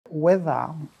Weather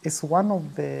is one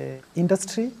of the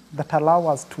industry that allow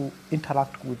us to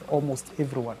interact with almost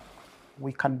everyone.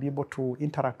 We can be able to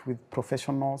interact with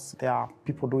professionals. There are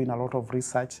people doing a lot of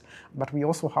research, but we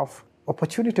also have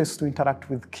opportunities to interact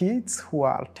with kids who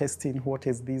are testing what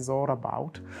is this all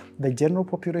about. The general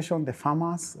population, the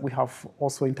farmers. We have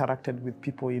also interacted with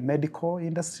people in medical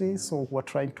industry, so who are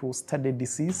trying to study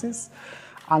diseases.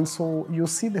 And so you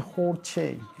see the whole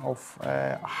chain of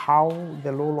how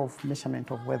the role of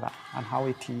measurement of weather and how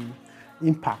it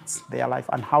impacts their life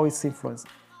and how it's influenced.